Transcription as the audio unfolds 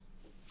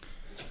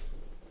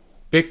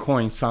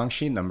Bitcoin song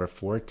sheet number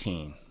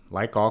 14.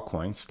 Like all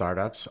coins,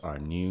 startups are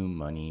new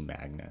money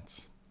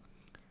magnets.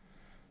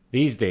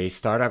 These days,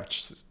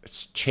 startups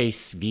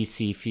chase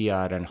VC,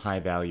 fiat, and high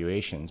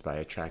valuations by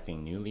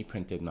attracting newly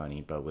printed money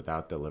but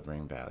without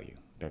delivering value.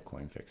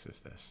 Bitcoin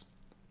fixes this.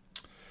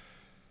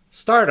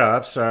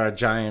 Startups are a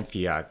giant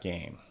fiat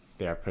game.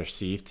 They are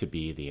perceived to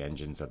be the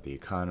engines of the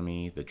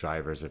economy, the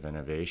drivers of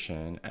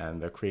innovation,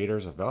 and the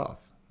creators of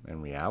wealth.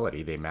 In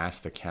reality, they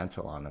mask the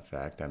Cantillon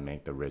effect and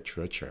make the rich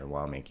richer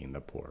while making the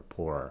poor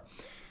poorer.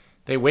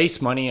 They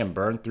waste money and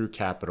burn through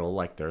capital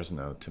like there's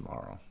no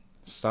tomorrow.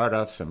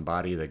 Startups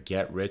embody the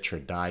get rich or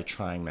die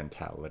trying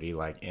mentality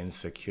like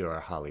insecure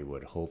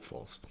Hollywood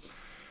hopefuls.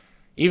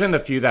 Even the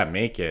few that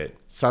make it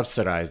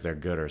subsidize their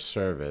good or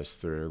service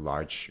through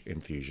large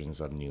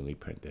infusions of newly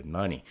printed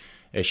money,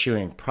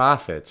 eschewing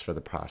profits for the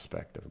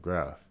prospect of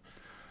growth.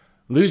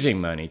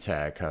 Losing money to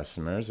ad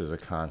customers is a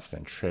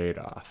constant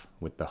trade-off,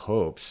 with the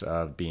hopes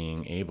of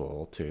being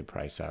able to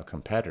price out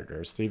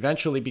competitors to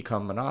eventually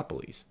become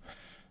monopolies.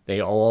 They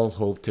all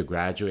hope to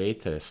graduate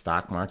to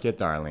stock market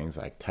darlings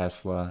like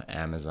Tesla,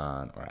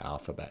 Amazon, or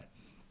Alphabet.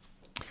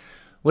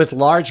 With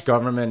large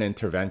government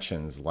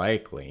interventions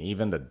likely,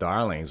 even the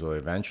darlings will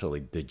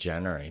eventually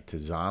degenerate to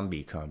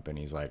zombie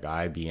companies like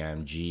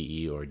IBM,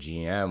 GE, or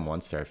GM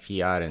once their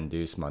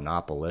fiat-induced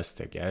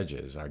monopolistic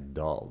edges are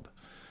dulled.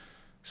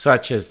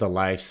 Such is the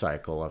life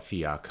cycle of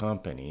fiat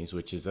companies,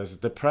 which is as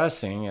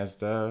depressing as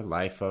the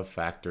life of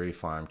factory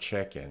farm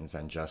chickens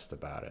and just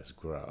about as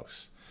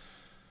gross.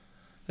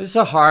 This is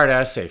a hard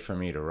essay for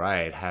me to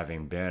write,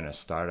 having been a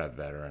startup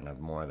veteran of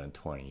more than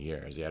 20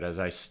 years. Yet as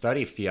I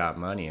study fiat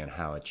money and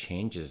how it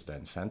changes the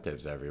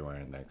incentives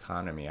everywhere in the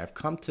economy, I've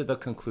come to the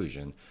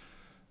conclusion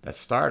that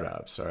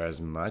startups are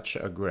as much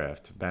a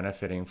grift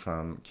benefiting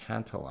from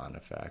Cantillon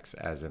effects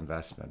as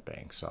investment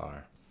banks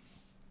are.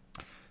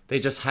 They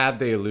just have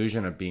the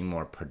illusion of being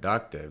more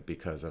productive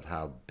because of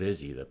how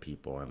busy the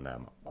people in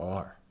them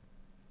are.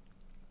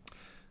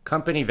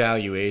 Company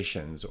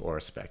valuations or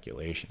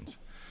speculations.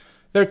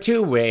 There are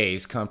two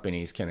ways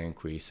companies can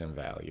increase in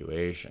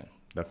valuation.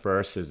 The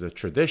first is the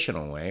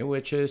traditional way,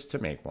 which is to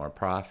make more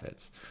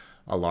profits.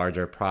 A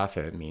larger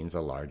profit means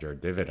a larger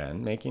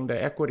dividend, making the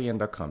equity in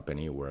the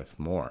company worth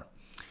more.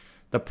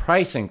 The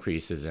price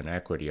increases in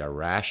equity are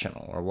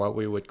rational, or what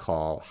we would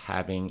call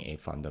having a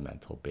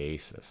fundamental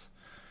basis.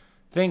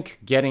 Think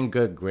getting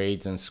good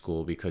grades in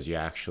school because you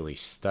actually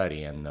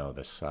study and know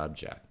the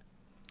subject.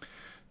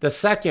 The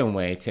second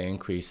way to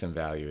increase in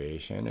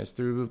valuation is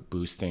through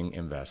boosting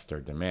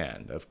investor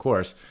demand. Of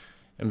course,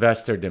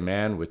 investor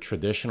demand with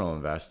traditional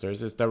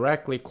investors is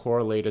directly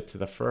correlated to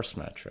the first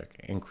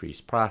metric,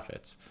 increased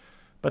profits.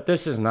 But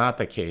this is not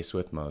the case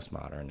with most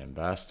modern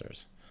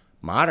investors.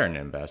 Modern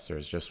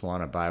investors just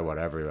want to buy what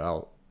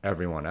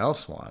everyone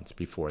else wants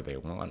before they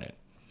want it.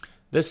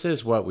 This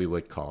is what we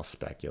would call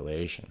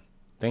speculation.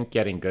 Think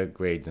getting good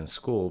grades in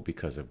school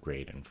because of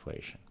grade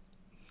inflation.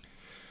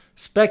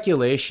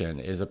 Speculation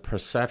is a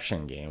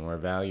perception game where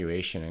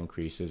valuation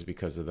increases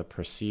because of the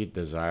perceived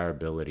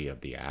desirability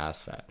of the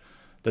asset.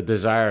 The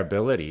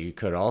desirability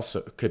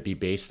could be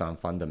based on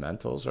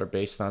fundamentals or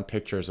based on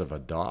pictures of a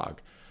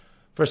dog.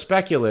 For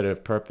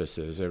speculative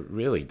purposes, it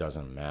really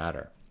doesn't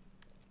matter.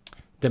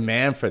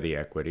 Demand for the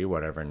equity,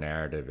 whatever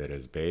narrative it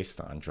is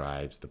based on,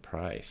 drives the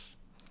price.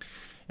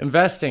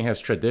 Investing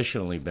has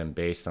traditionally been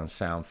based on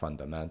sound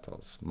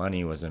fundamentals.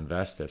 Money was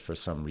invested for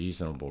some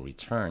reasonable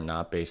return,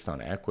 not based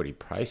on equity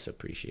price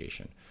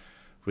appreciation.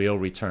 Real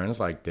returns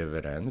like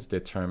dividends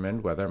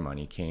determined whether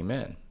money came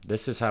in.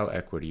 This is how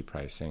equity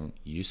pricing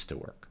used to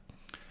work.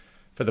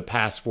 For the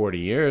past 40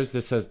 years,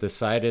 this has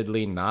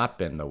decidedly not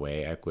been the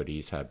way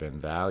equities have been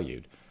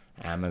valued.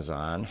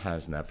 Amazon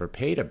has never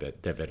paid a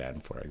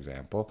dividend, for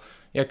example,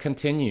 yet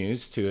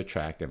continues to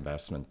attract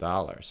investment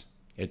dollars.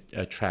 It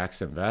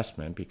attracts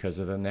investment because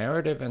of the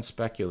narrative and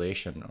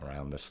speculation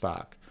around the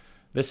stock.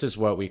 This is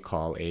what we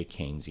call a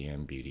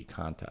Keynesian beauty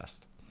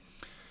contest.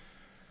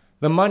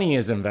 The money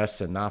is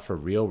invested not for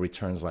real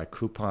returns like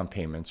coupon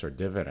payments or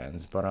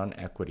dividends, but on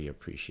equity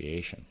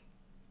appreciation.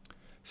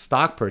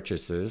 Stock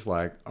purchases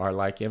are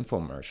like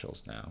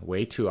infomercials now,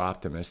 way too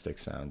optimistic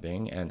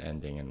sounding and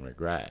ending in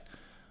regret.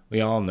 We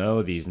all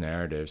know these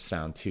narratives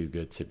sound too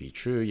good to be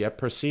true, yet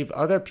perceive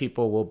other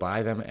people will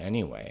buy them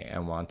anyway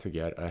and want to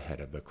get ahead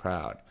of the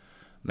crowd.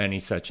 Many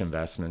such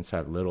investments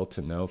have little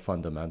to no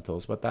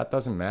fundamentals, but that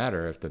doesn't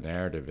matter if the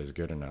narrative is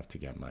good enough to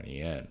get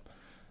money in.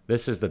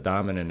 This is the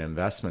dominant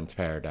investment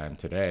paradigm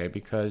today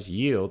because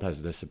yield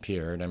has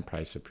disappeared and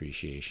price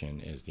appreciation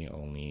is the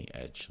only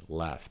edge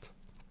left.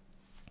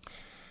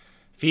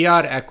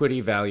 Fiat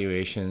equity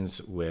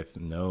valuations with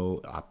no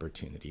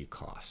opportunity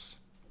costs.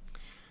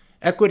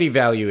 Equity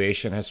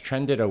valuation has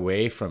trended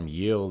away from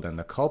yield, and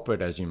the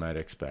culprit, as you might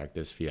expect,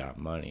 is fiat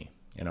money.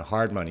 In a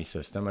hard money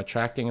system,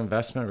 attracting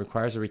investment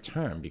requires a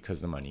return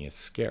because the money is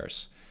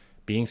scarce.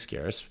 Being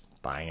scarce,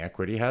 buying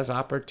equity has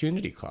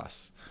opportunity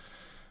costs.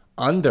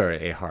 Under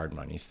a hard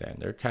money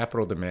standard,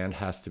 capital demand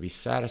has to be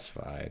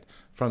satisfied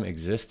from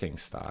existing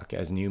stock,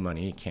 as new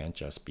money can't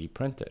just be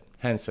printed.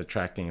 Hence,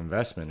 attracting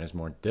investment is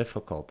more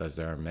difficult as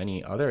there are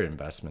many other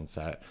investments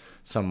that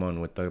someone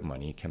with the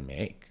money can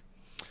make.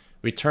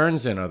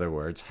 Returns, in other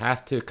words,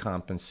 have to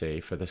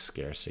compensate for the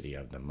scarcity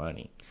of the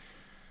money.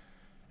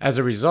 As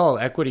a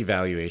result, equity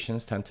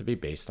valuations tend to be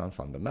based on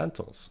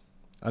fundamentals.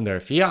 Under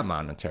a fiat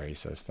monetary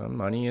system,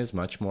 money is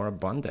much more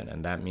abundant,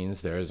 and that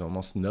means there is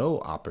almost no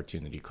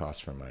opportunity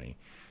cost for money.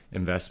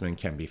 Investment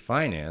can be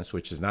financed,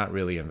 which is not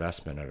really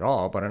investment at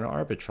all, but an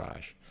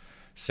arbitrage.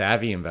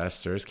 Savvy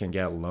investors can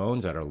get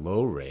loans at a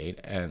low rate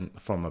and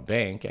from a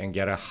bank and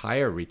get a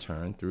higher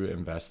return through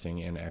investing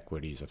in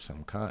equities of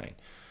some kind.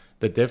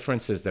 The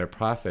difference is their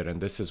profit, and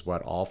this is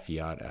what all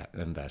fiat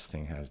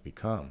investing has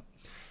become.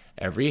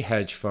 Every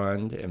hedge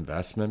fund,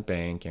 investment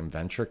bank, and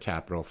venture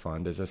capital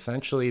fund is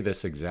essentially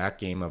this exact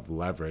game of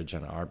leverage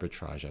and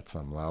arbitrage at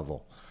some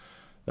level.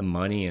 The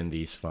money in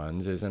these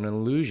funds is an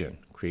illusion,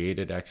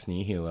 created ex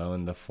nihilo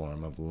in the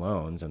form of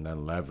loans and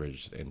then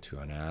leveraged into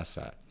an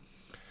asset.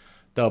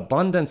 The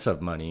abundance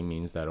of money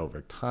means that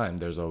over time,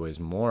 there's always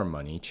more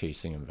money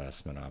chasing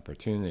investment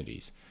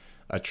opportunities.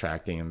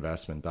 Attracting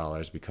investment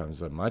dollars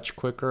becomes a much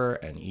quicker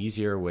and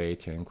easier way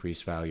to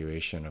increase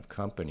valuation of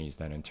companies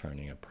than in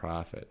turning a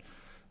profit.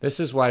 This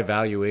is why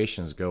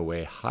valuations go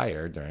way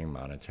higher during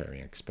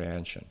monetary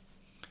expansion.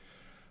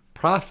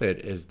 Profit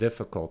is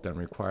difficult and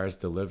requires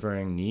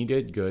delivering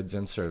needed goods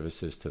and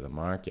services to the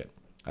market.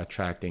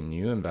 Attracting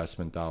new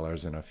investment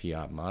dollars in a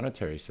fiat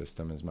monetary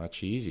system is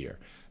much easier.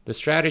 The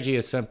strategy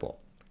is simple.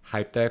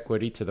 Hype the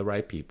equity to the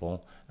right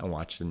people and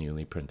watch the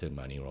newly printed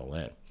money roll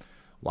in.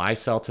 Why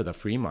sell to the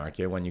free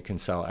market when you can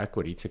sell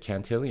equity to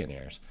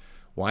cantillionaires?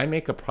 Why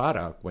make a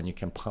product when you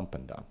can pump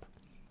and dump?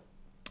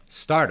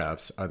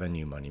 Startups are the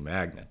new money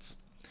magnets.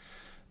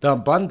 The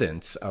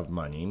abundance of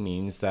money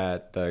means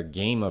that the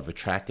game of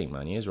attracting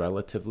money is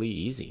relatively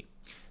easy.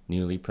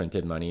 Newly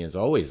printed money is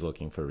always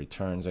looking for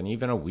returns, and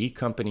even a weak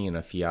company in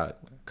a fiat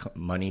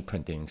money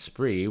printing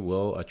spree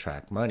will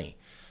attract money.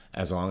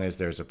 As long as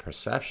there's a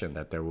perception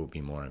that there will be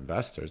more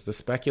investors, the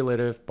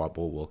speculative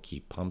bubble will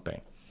keep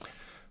pumping.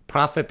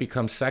 Profit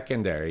becomes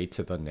secondary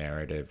to the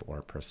narrative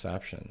or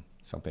perception.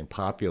 Something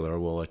popular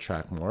will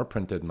attract more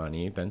printed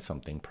money than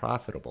something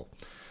profitable.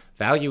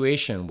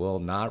 Valuation will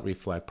not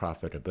reflect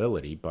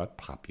profitability, but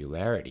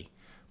popularity.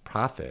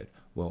 Profit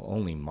will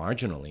only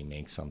marginally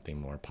make something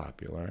more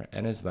popular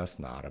and is thus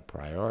not a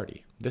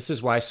priority. This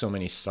is why so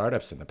many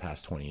startups in the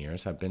past 20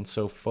 years have been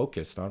so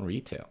focused on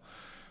retail.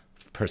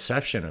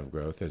 Perception of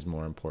growth is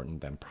more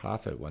important than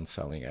profit when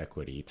selling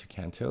equity to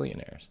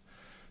cantillionaires.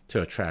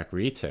 To attract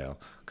retail,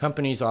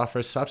 companies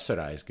offer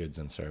subsidized goods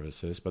and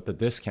services, but the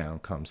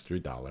discount comes through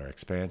dollar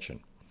expansion.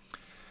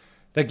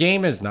 The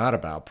game is not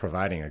about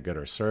providing a good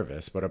or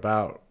service, but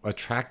about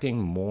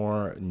attracting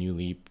more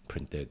newly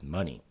printed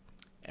money.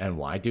 And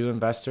why do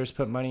investors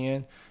put money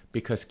in?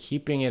 Because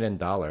keeping it in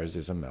dollars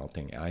is a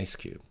melting ice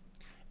cube.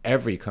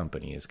 Every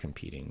company is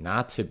competing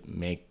not to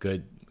make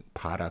good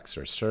products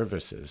or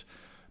services,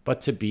 but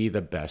to be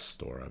the best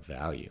store of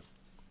value.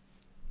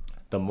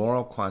 The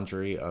moral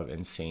quandary of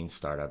insane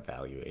startup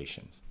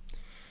valuations.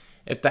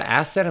 If the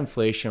asset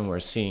inflation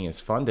we're seeing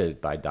is funded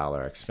by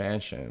dollar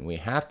expansion, we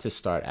have to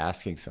start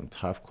asking some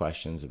tough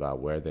questions about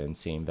where the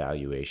insane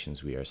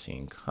valuations we are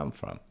seeing come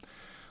from.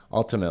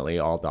 Ultimately,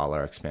 all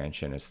dollar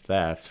expansion is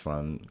theft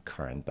from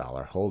current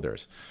dollar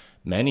holders.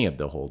 Many of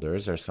the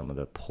holders are some of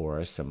the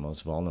poorest and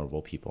most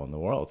vulnerable people in the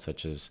world,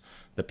 such as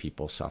the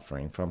people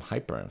suffering from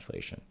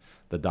hyperinflation.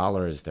 The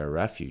dollar is their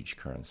refuge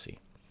currency.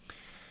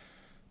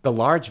 The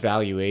large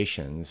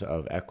valuations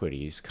of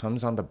equities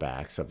comes on the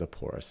backs of the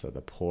poorest of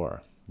the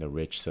poor. The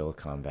rich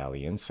Silicon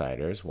Valley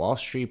insiders, Wall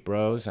Street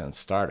bros, and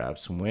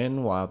startups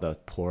win while the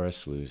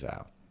poorest lose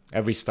out.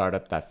 Every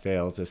startup that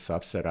fails is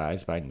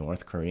subsidized by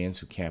North Koreans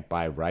who can't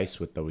buy rice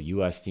with the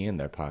USD in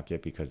their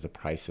pocket because the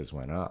prices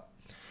went up.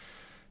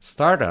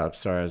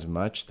 Startups are as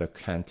much the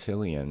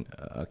Cantillon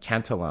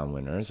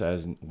winners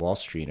as Wall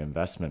Street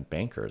investment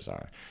bankers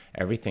are.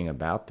 Everything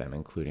about them,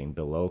 including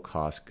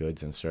below-cost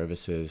goods and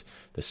services,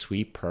 the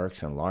sweet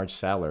perks, and large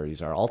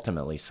salaries, are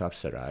ultimately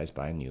subsidized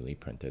by newly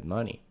printed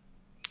money.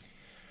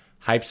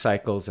 Hype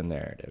cycles and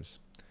narratives.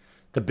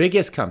 The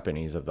biggest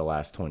companies of the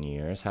last 20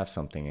 years have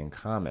something in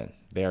common.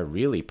 They are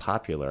really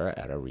popular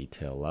at a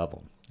retail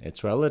level.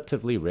 It's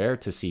relatively rare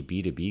to see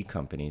B2B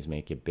companies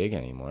make it big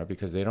anymore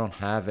because they don't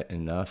have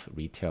enough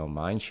retail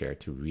mindshare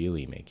to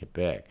really make it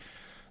big.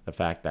 The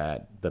fact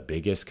that the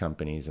biggest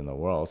companies in the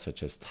world,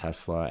 such as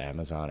Tesla,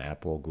 Amazon,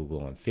 Apple,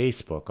 Google, and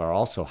Facebook, are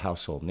also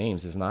household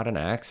names is not an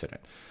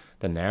accident.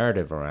 The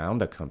narrative around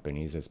the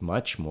companies is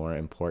much more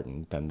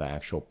important than the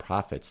actual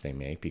profits they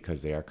make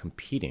because they are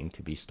competing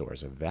to be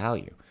stores of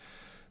value.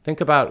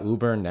 Think about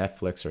Uber,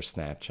 Netflix, or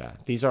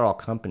Snapchat. These are all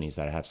companies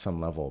that have some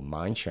level of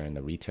mindshare in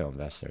the retail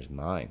investor's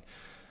mind.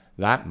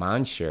 That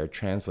mindshare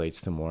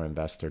translates to more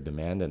investor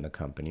demand in the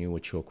company,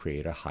 which will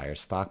create a higher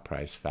stock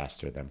price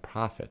faster than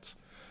profits.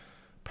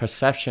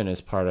 Perception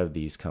is part of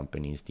these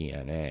companies'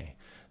 DNA.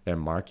 Their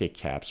market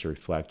caps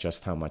reflect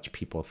just how much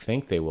people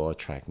think they will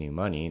attract new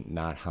money,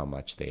 not how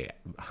much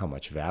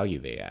value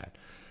they add.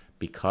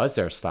 Because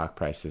their stock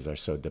prices are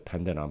so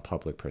dependent on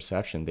public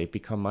perception, they've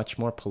become much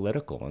more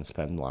political and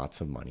spend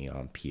lots of money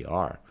on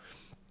PR.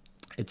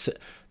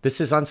 This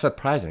is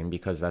unsurprising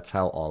because that's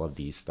how all of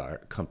these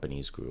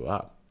companies grew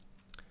up.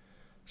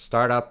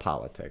 Startup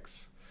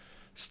politics.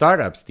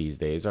 Startups these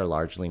days are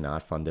largely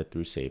not funded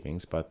through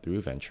savings, but through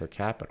venture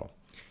capital.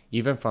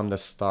 Even from the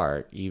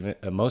start,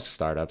 most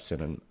startups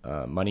are in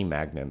money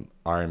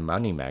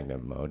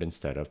magnet mode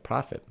instead of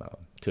profit mode.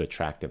 To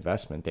attract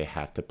investment, they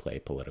have to play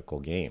political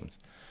games.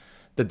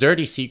 The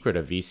dirty secret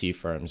of VC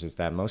firms is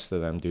that most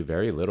of them do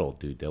very little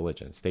due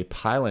diligence. They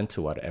pile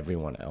into what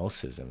everyone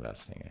else is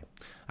investing in.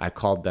 I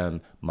called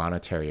them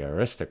monetary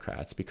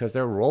aristocrats because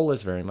their role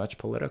is very much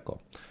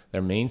political.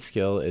 Their main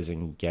skill is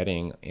in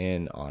getting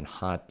in on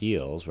hot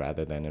deals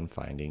rather than in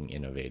finding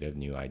innovative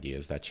new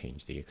ideas that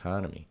change the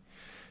economy.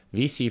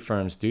 VC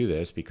firms do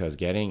this because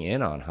getting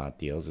in on hot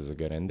deals is a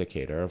good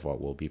indicator of what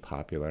will be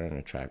popular and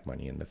attract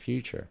money in the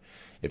future.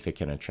 If it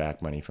can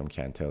attract money from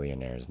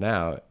cantillionaires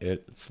now,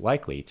 it's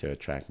likely to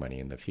attract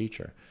money in the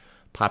future.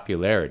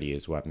 Popularity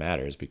is what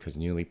matters because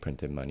newly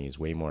printed money is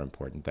way more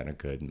important than a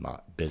good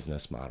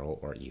business model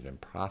or even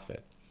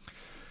profit.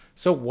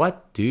 So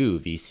what do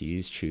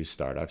VCs choose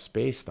startups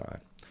based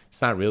on?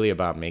 It's not really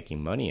about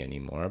making money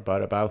anymore,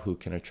 but about who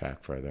can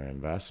attract further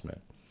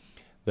investment.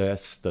 The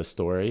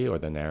story or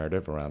the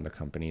narrative around the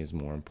company is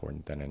more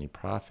important than any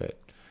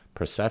profit.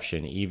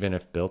 Perception, even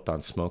if built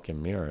on smoke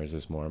and mirrors,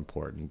 is more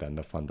important than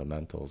the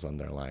fundamentals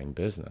underlying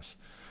business.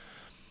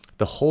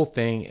 The whole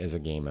thing is a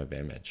game of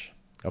image.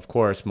 Of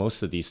course,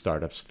 most of these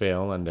startups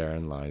fail, and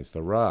therein lies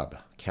the rub.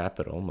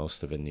 Capital,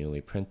 most of it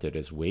newly printed,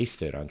 is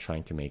wasted on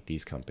trying to make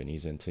these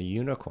companies into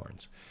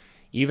unicorns.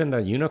 Even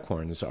the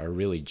unicorns are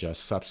really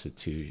just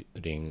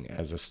substituting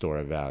as a store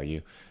of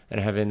value and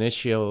have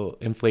initial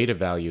inflated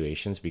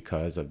valuations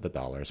because of the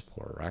dollar's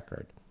poor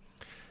record.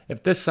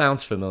 If this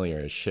sounds familiar,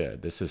 it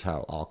should. This is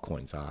how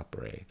altcoins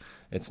operate.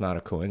 It's not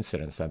a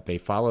coincidence that they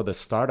follow the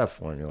startup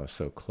formula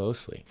so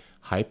closely.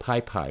 Hype,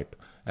 hype, hype,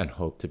 and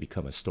hope to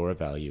become a store of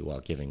value while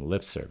giving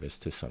lip service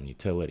to some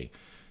utility.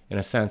 In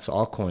a sense,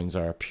 altcoins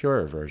are a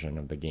purer version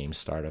of the game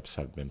startups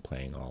have been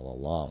playing all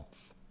along.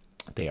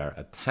 They are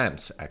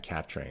attempts at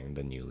capturing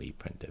the newly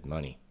printed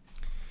money.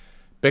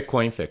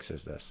 Bitcoin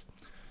fixes this.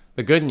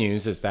 The good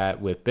news is that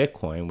with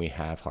Bitcoin, we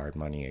have hard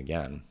money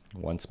again.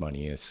 Once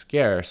money is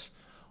scarce,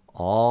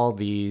 all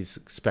these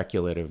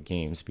speculative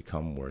games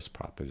become worse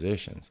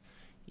propositions.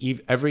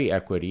 Every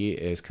equity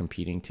is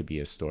competing to be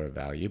a store of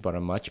value, but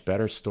a much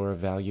better store of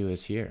value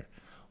is here.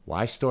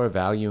 Why store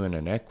value in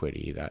an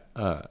equity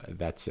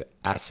that's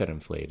asset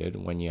inflated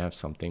when you have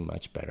something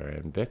much better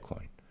in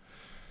Bitcoin?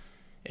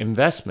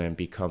 Investment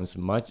becomes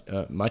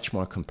much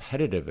more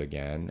competitive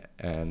again,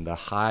 and the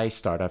high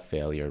startup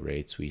failure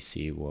rates we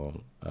see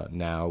will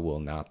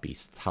not be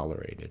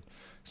tolerated.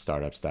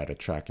 Startups that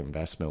attract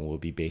investment will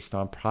be based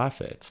on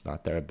profits,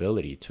 not their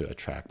ability to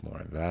attract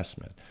more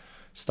investment.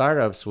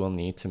 Startups will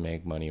need to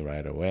make money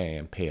right away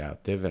and pay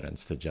out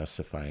dividends to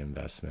justify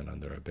investment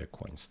under a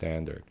Bitcoin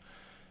standard.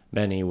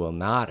 Many will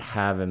not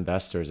have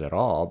investors at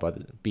all,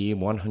 but be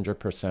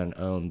 100%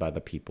 owned by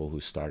the people who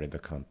started the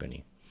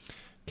company.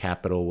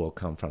 Capital will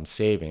come from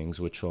savings,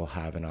 which will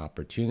have an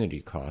opportunity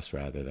cost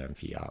rather than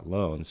fiat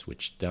loans,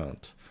 which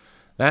don't.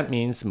 That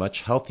means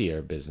much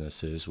healthier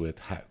businesses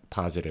with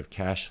positive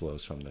cash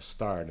flows from the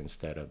start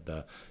instead of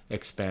the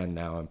expand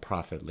now and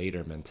profit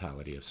later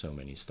mentality of so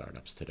many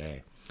startups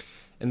today.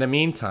 In the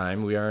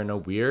meantime, we are in a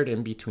weird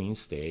in-between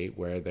state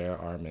where there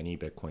are many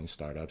Bitcoin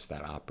startups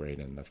that operate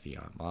in the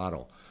fiat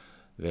model.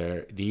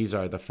 These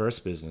are the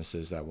first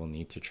businesses that will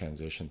need to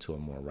transition to a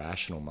more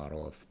rational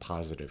model of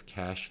positive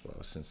cash flow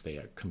since they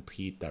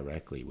compete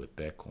directly with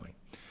Bitcoin.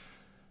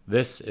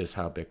 This is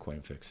how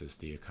Bitcoin fixes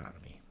the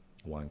economy,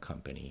 one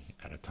company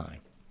at a time.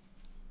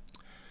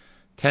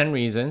 10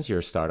 reasons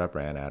your startup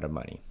ran out of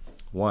money.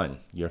 1.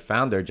 Your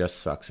founder just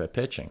sucks at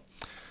pitching.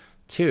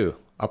 2.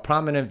 A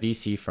prominent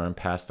VC firm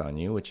passed on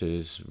you, which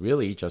is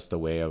really just a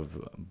way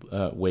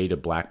to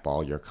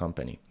blackball your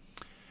company.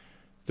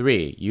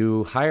 3.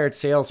 You hired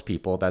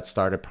salespeople that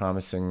started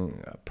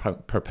promising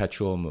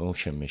perpetual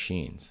motion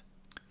machines.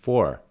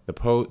 4.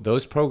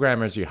 Those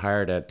programmers you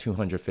hired at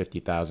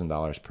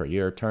 $250,000 per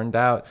year turned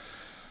out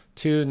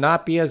to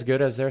not be as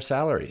good as their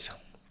salaries.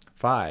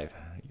 5.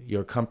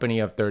 Your company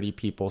of 30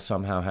 people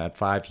somehow had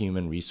 5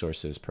 human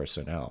resources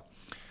personnel.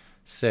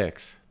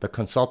 6. The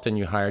consultant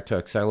you hired to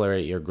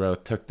accelerate your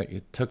growth took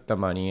the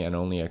money and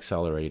only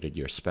accelerated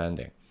your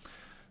spending.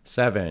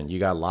 7. You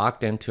got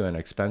locked into an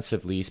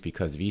expensive lease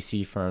because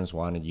VC firms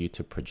wanted you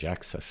to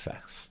project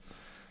success.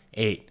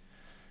 8.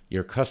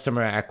 Your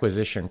customer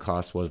acquisition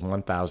cost was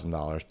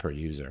 $1,000 per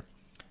user.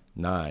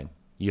 9.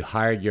 You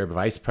hired your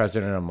vice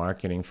president of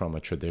marketing from a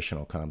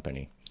traditional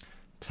company.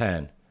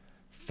 10.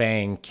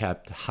 FAANG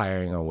kept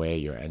hiring away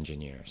your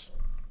engineers.